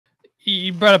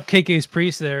You brought up KK's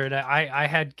Priest there, and I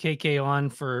had KK on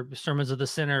for Sermons of the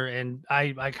Sinner, and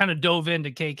I kind of dove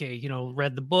into KK,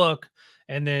 read the book,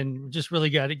 and then just really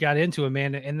got into him,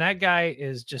 man. And that guy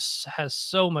has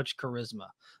so much charisma.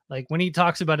 Like when he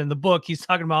talks about in the book, he's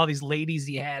talking about all these ladies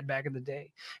he had back in the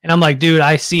day, and I'm like, dude,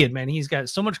 I see it, man. He's got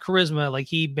so much charisma. Like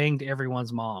he banged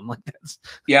everyone's mom. Like that's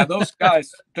yeah. Those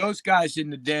guys in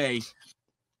the day,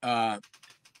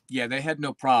 yeah, they had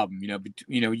no problem.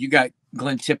 You got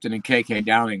Glenn Tipton and KK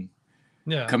Downing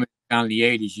coming down in the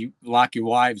 80s. You lock your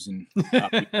wives and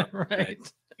right.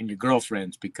 and your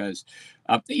girlfriends because,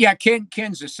 yeah,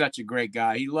 Ken's just such a great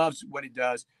guy. He loves what he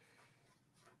does.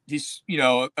 He's,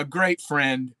 a great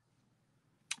friend.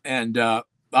 And I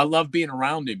love being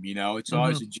around him. It's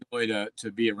always a joy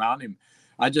to be around him.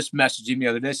 I just messaged him the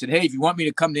other day. I said, hey, if you want me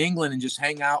to come to England and just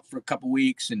hang out for a couple of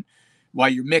weeks and while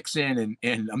you're mixing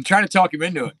and I'm trying to talk him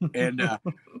into it. And,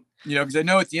 because I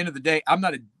know at the end of the day, I'm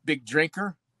not a big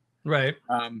drinker. Right.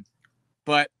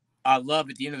 But I love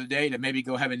at the end of the day to maybe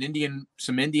go have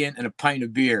some Indian and a pint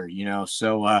of beer,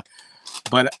 so,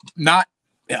 but not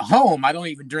at home. I don't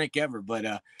even drink ever,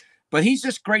 but he's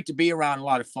just great to be around, a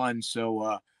lot of fun.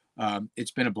 So,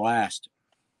 it's been a blast.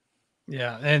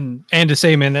 Yeah. And to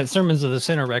say, man, that Sermons of the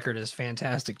Sinner record is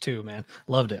fantastic too, man.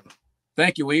 Loved it.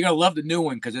 Thank you. Well, you're going to love the new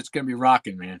one because it's going to be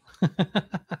rocking, man.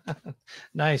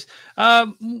 Nice.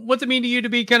 What's it mean to you to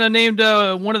be kind of named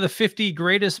one of the 50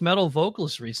 greatest metal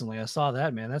vocalists recently? I saw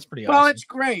that, man. That's pretty awesome. Well, it's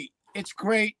great. It's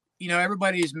great.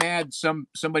 Everybody's mad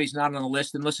somebody's not on the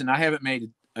list. And listen, I haven't made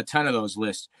a ton of those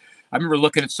lists. I remember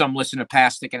looking at some lists in the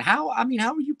past thinking, how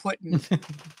are you putting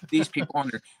these people on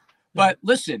there? But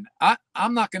listen,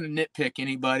 I'm not going to nitpick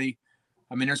anybody.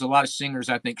 I mean, there's a lot of singers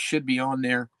I think should be on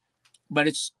there. But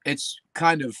it's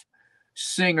kind of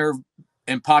singer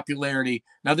and popularity.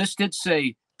 Now, this did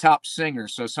say top singer.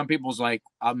 So some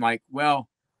I'm like, well,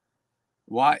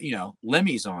 why,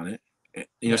 Lemmy's on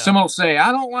it. Someone will say,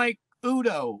 I don't like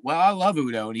Udo. Well, I love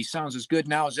Udo and he sounds as good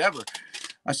now as ever.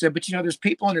 I said, but there's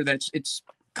people under that. It's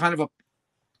kind of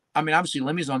obviously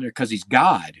Lemmy's on there because he's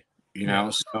God,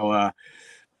 so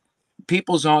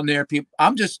people's on there.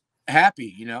 I'm just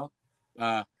happy,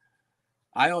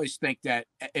 I always think that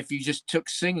if you just took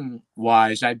singing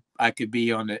wise, I could be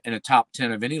in a top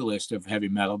 10 of any list of heavy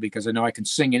metal because I know I can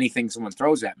sing anything someone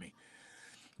throws at me.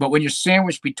 But when you're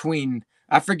sandwiched between,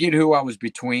 I forget who I was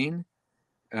between,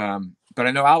 but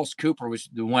I know Alice Cooper was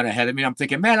the one ahead of me. I'm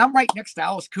thinking, man, I'm right next to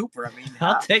Alice Cooper. I mean,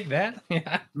 I'll take that.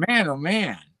 Yeah. Man, oh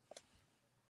man.